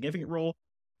played a significant role?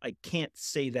 I can't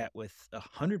say that with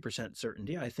 100%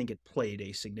 certainty. I think it played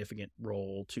a significant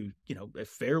role a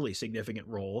fairly significant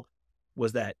role.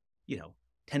 Was that,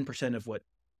 10% of what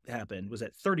happened? Was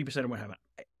that 30% of what happened?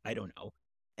 I don't know.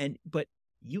 But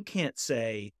you can't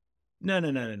say, no,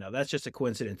 that's just a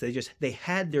coincidence. They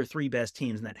had their 3 best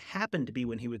teams, and that happened to be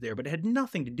when he was there, but it had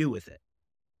nothing to do with it.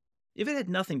 If it had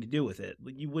nothing to do with it,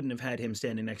 you wouldn't have had him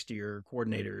standing next to your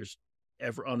coordinators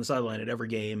ever on the sideline at every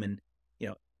game. And,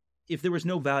 if there was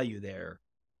no value there,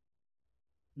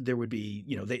 there would be,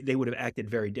 they would have acted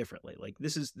very differently. Like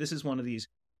this is one of these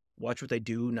watch what they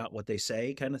do, not what they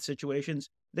say kind of situations.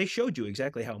 They showed you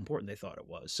exactly how important they thought it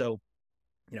was. So,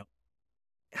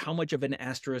 how much of an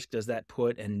asterisk does that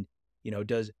put? And,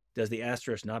 does the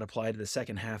asterisk not apply to the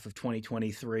second half of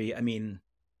 2023? I mean,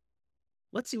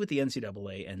 let's see what the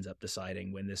NCAA ends up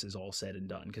deciding when this is all said and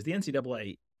done, because the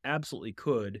NCAA absolutely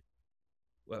could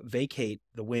vacate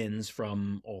the wins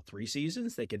from all 3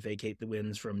 seasons. They could vacate the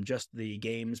wins from just the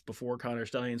games before Connor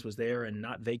Stalions was there and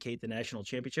not vacate the national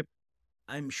championship.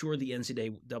 I'm sure the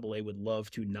NCAA would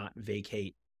love to not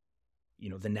vacate,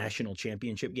 the national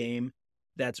championship game.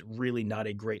 That's really not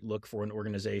a great look for an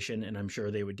organization, and I'm sure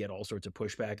they would get all sorts of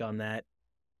pushback on that.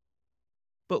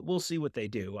 But we'll see what they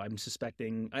do. I suspect,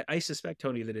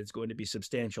 Tony, that it's going to be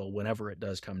substantial whenever it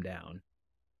does come down.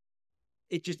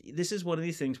 This is one of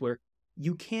these things where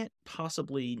you can't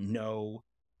possibly know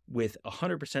with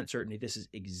 100% certainty this is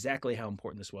exactly how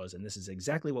important this was, and this is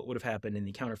exactly what would have happened in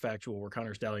the counterfactual where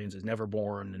Connor Stalions is never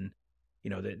born, and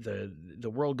the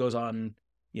world goes on,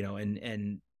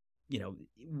 and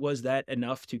was that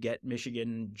enough to get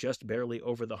Michigan just barely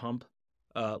over the hump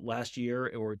last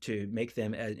year, or to make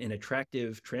them an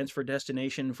attractive transfer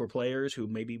destination for players who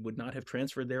maybe would not have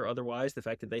transferred there otherwise? The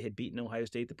fact that they had beaten Ohio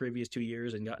State the previous 2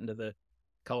 years and gotten to the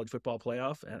college football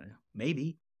playoff,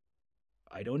 maybe.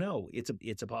 I don't know.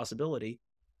 It's a possibility.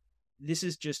 This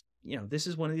is just, this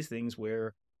is one of these things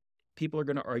where people are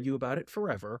going to argue about it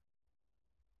forever.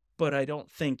 But I don't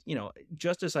think,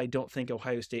 just as I don't think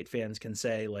Ohio State fans can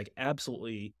say, like,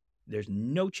 absolutely, there's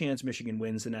no chance Michigan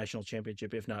wins the national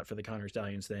championship if not for the Connor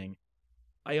Stalions thing.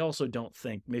 I also don't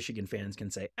think Michigan fans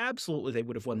can say, absolutely, they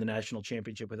would have won the national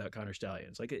championship without Connor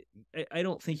Stalions. Like, I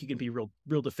don't think you can be real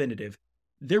definitive.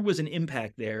 There was an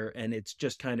impact there, and it's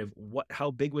just kind of how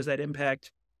big was that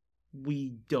impact?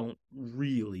 We don't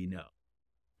really know.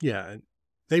 Yeah,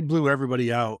 they blew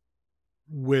everybody out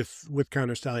with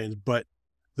Connor Stalions, but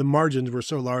the margins were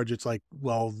so large. It's like,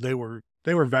 well, they were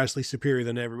vastly superior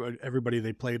than everybody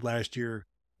they played last year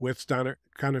with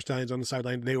Connor Stalions on the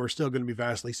sideline. They were still going to be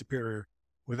vastly superior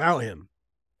without him.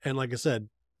 And like I said,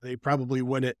 they probably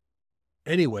win it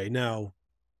anyway. Now,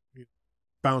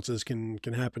 bounces can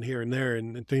happen here and there,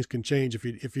 and things can change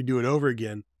if you do it over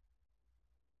again.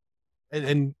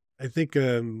 And I think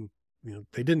they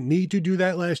didn't need to do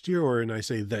that last year, and I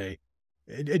say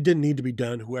it didn't need to be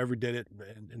done. Whoever did it,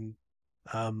 and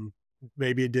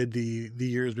maybe it did the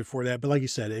years before that. But like you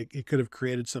said, it could have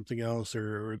created something else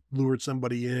or lured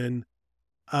somebody in.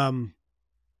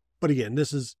 But again,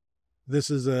 this is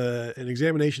an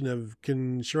examination of,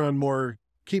 can Sherrone Moore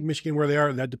keep Michigan where they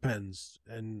are? That depends.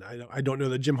 And I don't know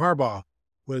that Jim Harbaugh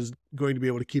was going to be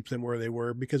able to keep them where they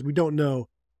were, because we don't know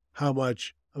how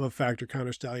much of a factor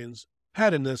Connor Stalions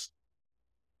had in this.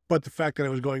 But the fact that it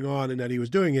was going on and that he was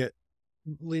doing it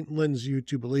lends you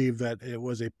to believe that it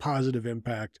was a positive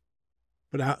impact.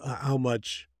 But how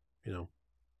much,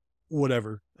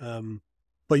 whatever.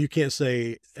 but you can't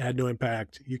say it had no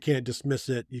impact. You can't dismiss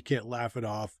it. You can't laugh it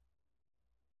off.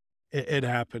 It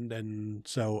happened, and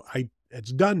so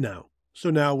it's done now. So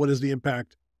now, what is the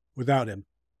impact without him?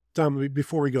 Tom,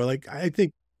 before we go, like, I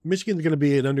think Michigan's going to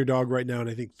be an underdog right now, and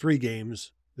I think 3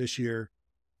 games this year: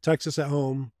 Texas at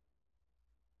home,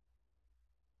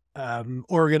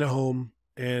 Oregon at home,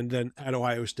 and then at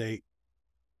Ohio State.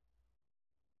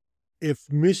 If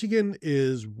Michigan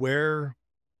is where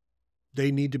they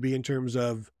need to be in terms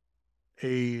of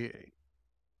Sherrone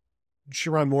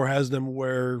Moore has them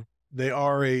where they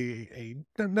are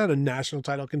not a national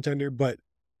title contender, but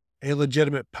a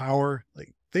legitimate power.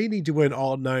 Like, they need to win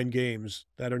all 9 games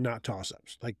that are not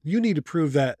toss-ups. Like, you need to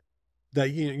prove that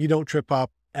you don't trip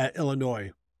up at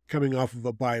Illinois coming off of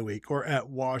a bye week or at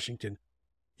Washington.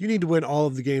 You need to win all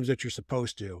of the games that you're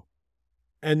supposed to.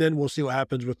 And then we'll see what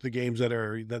happens with the games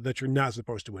that you're not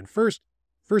supposed to win. First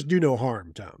do no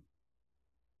harm, Tom.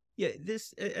 Yeah,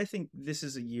 I think this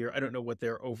is a year. I don't know what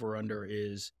their over/under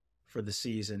is for the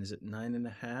season. Is it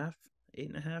 9.5,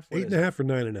 8.5? 8.5 or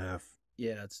 9.5?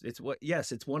 Yeah,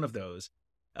 it's one of those.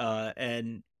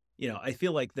 And I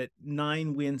feel like that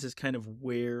 9 wins is kind of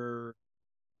where,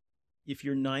 if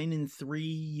you're 9-3,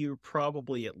 you're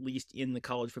probably at least in the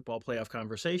college football playoff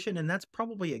conversation, and that's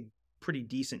probably a pretty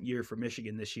decent year for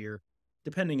Michigan this year,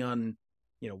 depending on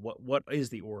what is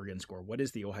the Oregon score, what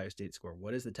is the Ohio State score,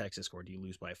 what is the Texas score? Do you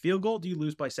lose by a field goal? Do you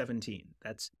lose by 17?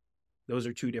 Those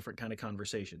are 2 different kind of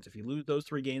conversations. If you lose those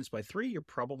 3 games by 3, you're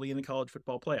probably in the college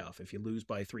football playoff. If you lose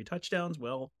by 3 touchdowns,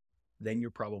 well, then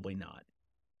you're probably not.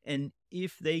 And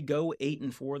if they go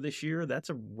 8-4 this year,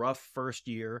 that's a rough first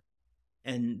year.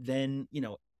 And then,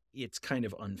 it's kind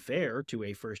of unfair to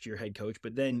a first-year head coach,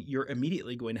 but then you're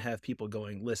immediately going to have people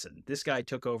going, listen, this guy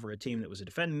took over a team that was a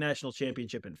defending national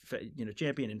championship and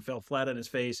champion and fell flat on his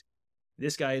face.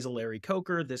 This guy is a Larry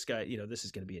Coker. This guy, this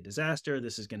is going to be a disaster.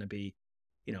 This is going to be,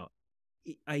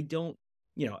 I don't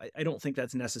think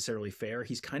that's necessarily fair.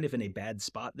 He's kind of in a bad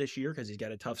spot this year because he's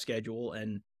got a tough schedule,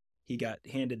 and he got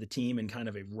handed the team in kind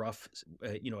of a rough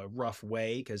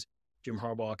way because Jim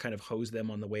Harbaugh kind of hosed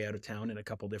them on the way out of town in a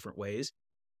couple different ways.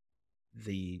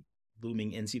 The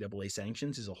looming NCAA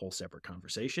sanctions is a whole separate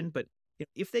conversation. But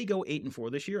if they go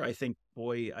 8-4 this year, I think,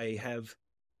 boy, I have,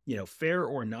 fair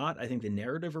or not, I think the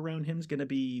narrative around him is going to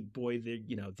be, boy,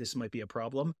 this might be a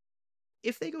problem.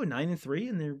 If they go 9-3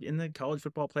 and they're in the college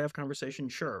football playoff conversation,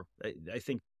 sure. I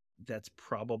think that's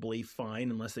probably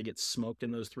fine unless they get smoked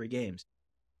in those 3 games.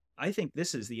 I think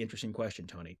this is the interesting question,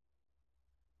 Tony.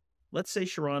 Let's say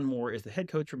Sherrone Moore is the head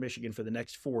coach for Michigan for the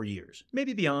next 4 years.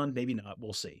 Maybe beyond, maybe not.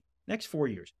 We'll see. Next 4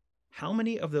 years. How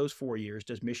many of those 4 years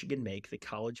does Michigan make the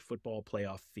college football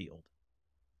playoff field?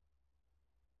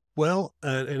 Well,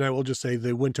 and I will just say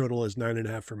the win total is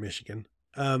 9.5 for Michigan.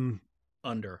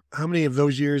 Under. How many of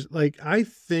those years? Like, I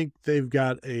think they've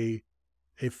got a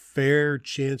fair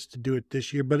chance to do it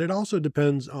this year, but it also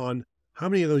depends on how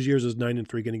many of those years is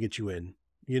 9-3 going to get you in,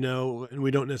 and we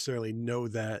don't necessarily know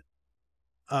that.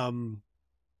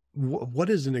 What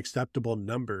is an acceptable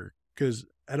number? Because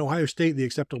at Ohio State, the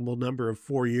acceptable number of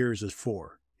 4 years is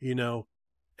 4,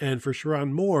 and for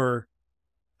Sherrone Moore,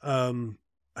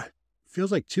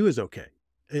 feels like 2 is okay.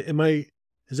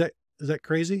 Is that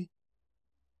crazy?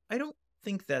 I don't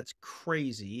think that's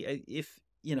crazy. If,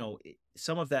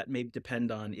 some of that may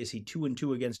depend on, is he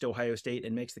 2-2 against Ohio State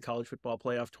and makes the college football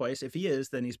playoff twice? If he is,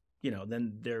 then he's,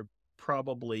 then they're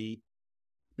probably,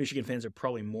 Michigan fans are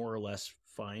probably more or less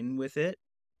fine with it.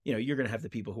 You're going to have the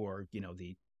people who are,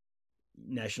 the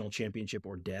national championship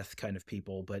or death kind of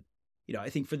people. But, I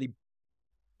think for the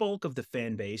bulk of the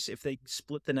fan base, if they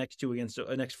split the next 4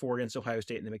 against Ohio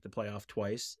State and they make the playoff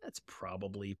twice, that's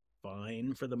probably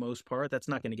fine for the most part. That's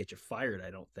not going to get you fired,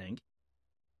 I don't think.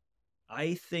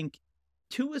 I think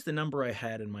 2 is the number I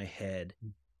had in my head.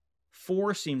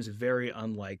 4 seems very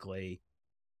unlikely.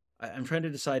 I'm trying to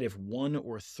decide if 1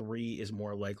 or 3 is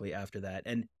more likely after that.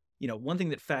 And, one thing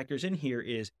that factors in here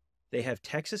is they have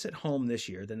Texas at home this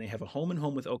year, then they have a home and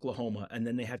home with Oklahoma, and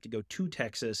then they have to go to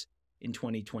Texas in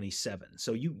 2027.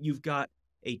 So you've got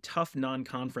a tough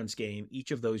non-conference game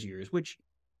each of those years, which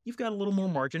you've got a little more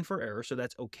margin for error, so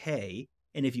that's okay.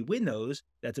 And if you win those,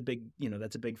 that's a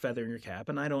big feather in your cap.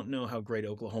 And I don't know how great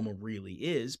Oklahoma really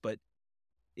is, but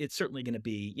it's certainly going to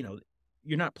be,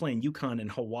 you're not playing UConn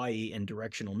and Hawaii and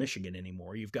directional Michigan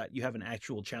anymore. You have an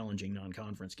actual challenging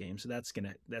non-conference game, so that's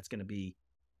gonna be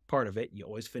part of it. You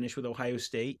always finish with Ohio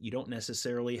State. You don't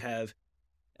necessarily have,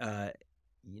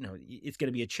 it's going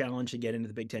to be a challenge to get into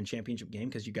the Big Ten championship game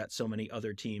because you got so many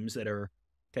other teams that are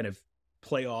kind of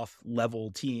playoff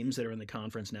level teams that are in the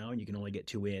conference now, and you can only get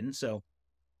 2 in. So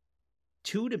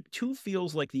 2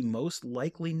 feels like the most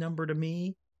likely number to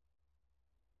me.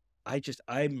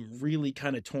 I'm really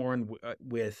kind of torn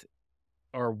with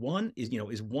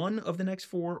is one of the next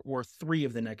four or three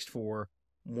of the next four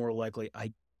more likely.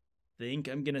 I think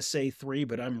I'm going to say three,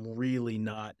 but I'm really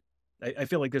not. I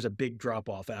feel like there's a big drop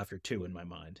off after two in my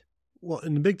mind. Well,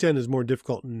 and the Big Ten is more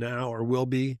difficult now, or will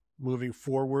be moving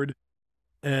forward.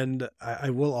 And I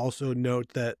will also note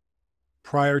that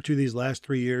prior to these last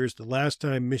 3 years, the last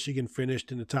time Michigan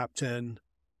finished in the top 10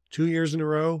 2 years in a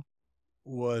row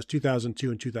was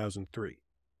 2002 and 2003.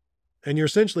 And you're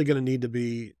essentially going to need to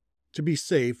be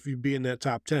safe, you'd be in that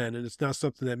top 10. And it's not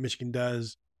something that Michigan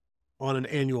does on an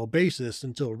annual basis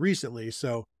until recently.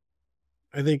 So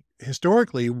I think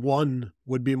historically 1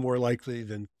 would be more likely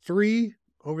than 3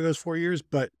 over those 4 years.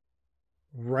 But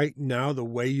right now, the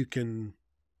way you can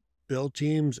build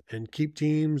teams and keep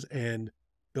teams and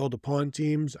build upon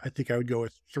teams, I think I would go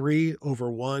with 3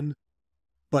 over 1.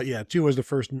 But yeah, 2 was the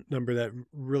first number that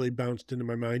really bounced into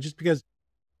my mind, just because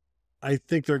I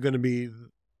think they're going to be,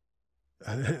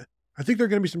 I think there are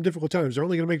going to be some difficult times. They're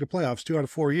only going to make the playoffs 2 out of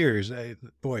 4 years.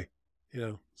 Boy,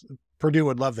 Purdue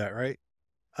would love that, right?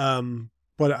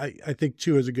 But I think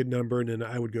 2 is a good number, and then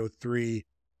I would go 3,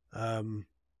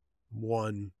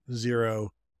 1,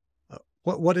 0.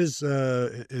 What is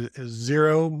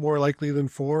 0 more likely than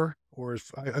 4? Or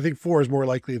I think 4 is more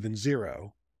likely than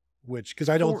 0, because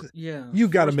I don't,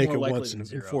 you've got to make it once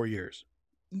in 4 years.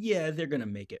 Yeah, they're going to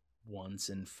make it once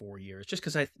in 4 years, just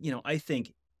because I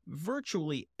think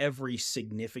virtually every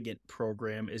significant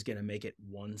program is going to make it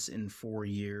once in 4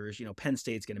 years. Penn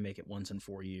State's going to make it once in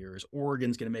 4 years.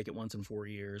 Oregon's going to make it once in 4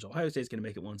 years. Ohio State's going to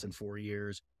make it once in 4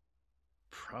 years.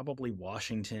 Probably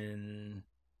Washington.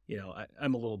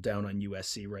 I'm a little down on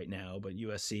USC right now, but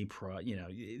USC,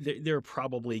 they're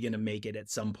probably going to make it at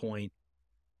some point.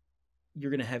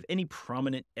 You're going to have any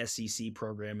prominent SEC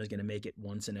program is going to make it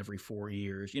once in every 4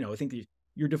 years. I think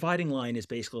your dividing line is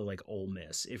basically like Ole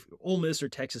Miss. If Ole Miss or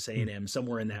Texas A&M,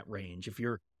 somewhere in that range. If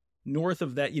you're north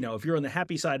of that, if you're on the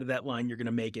happy side of that line, you're going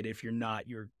to make it. If you're not,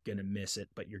 you're going to miss it,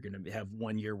 but you're going to have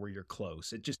 1 year where you're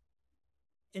close.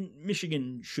 And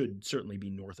Michigan should certainly be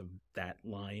north of that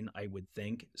line, I would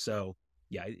think. So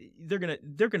yeah, they're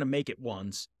gonna make it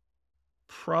once,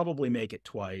 probably make it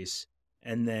twice,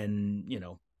 and then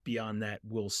beyond that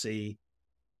we'll see.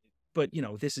 But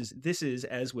this is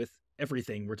as with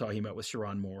everything we're talking about with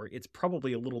Sherrone Moore, it's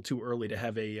probably a little too early to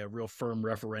have a real firm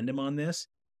referendum on this,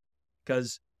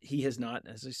 because he has not,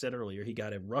 as I said earlier, he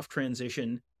got a rough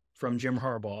transition from Jim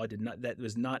Harbaugh. That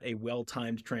was not a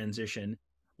well-timed transition.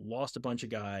 Lost a bunch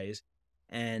of guys,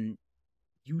 and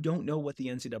you don't know what the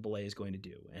NCAA is going to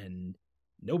do. And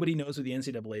nobody knows what the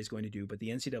NCAA is going to do, but the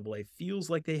NCAA feels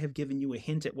like they have given you a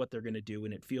hint at what they're going to do,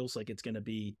 and it feels like it's going to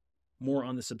be more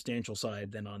on the substantial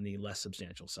side than on the less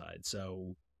substantial side.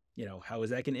 So, how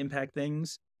is that going to impact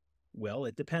things? Well,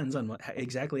 it depends on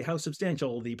exactly how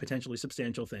substantial the potentially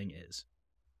substantial thing is.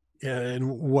 Yeah, and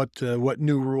what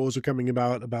new rules are coming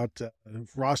about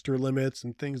roster limits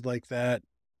and things like that.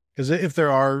 Because if there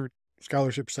are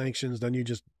scholarship sanctions, then you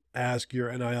just ask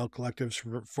your NIL collectives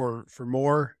for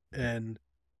more, and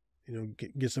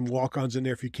get some walk-ons in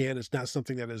there if you can. It's not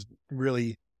something that has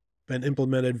really been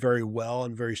implemented very well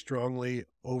and very strongly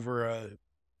over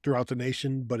throughout the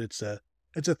nation, but it's a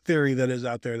theory that is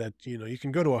out there that you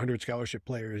can go to 100 scholarship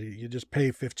players. You just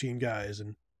pay 15 guys,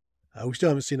 and we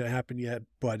still haven't seen it happen yet.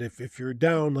 But if you're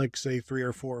down, like say 3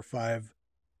 or 4 or 5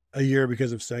 a year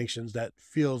because of sanctions, that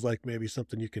feels like maybe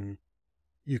something you can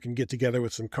get together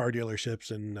with some car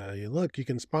dealerships and you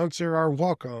can sponsor our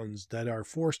walk-ons that are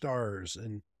 4 stars,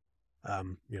 and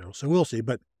so we'll see.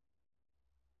 But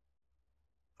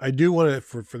I do want to,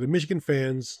 for the Michigan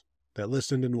fans that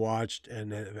listened and watched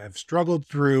and have struggled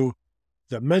through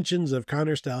the mentions of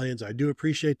Connor Stalions, I do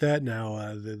appreciate that. Now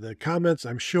the comments,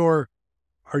 I'm sure,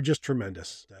 are just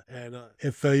tremendous, and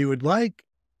if you would like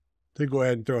to go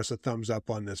ahead and throw us a thumbs up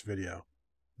on this video,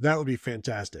 that would be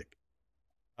fantastic.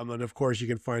 And of course, you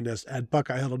can find us at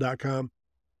BuckeyeHuddle.com.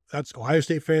 That's Ohio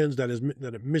State fans. That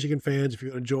are Michigan fans. If you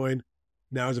want to join,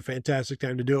 now is a fantastic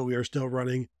time to do it. We are still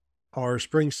running our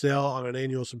spring sale on an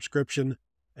annual subscription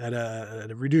at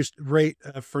a reduced rate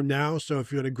for now. So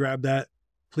if you want to grab that,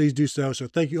 please do so. So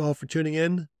thank you all for tuning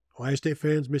in. Ohio State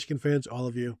fans, Michigan fans, all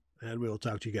of you, and we will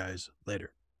talk to you guys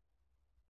later.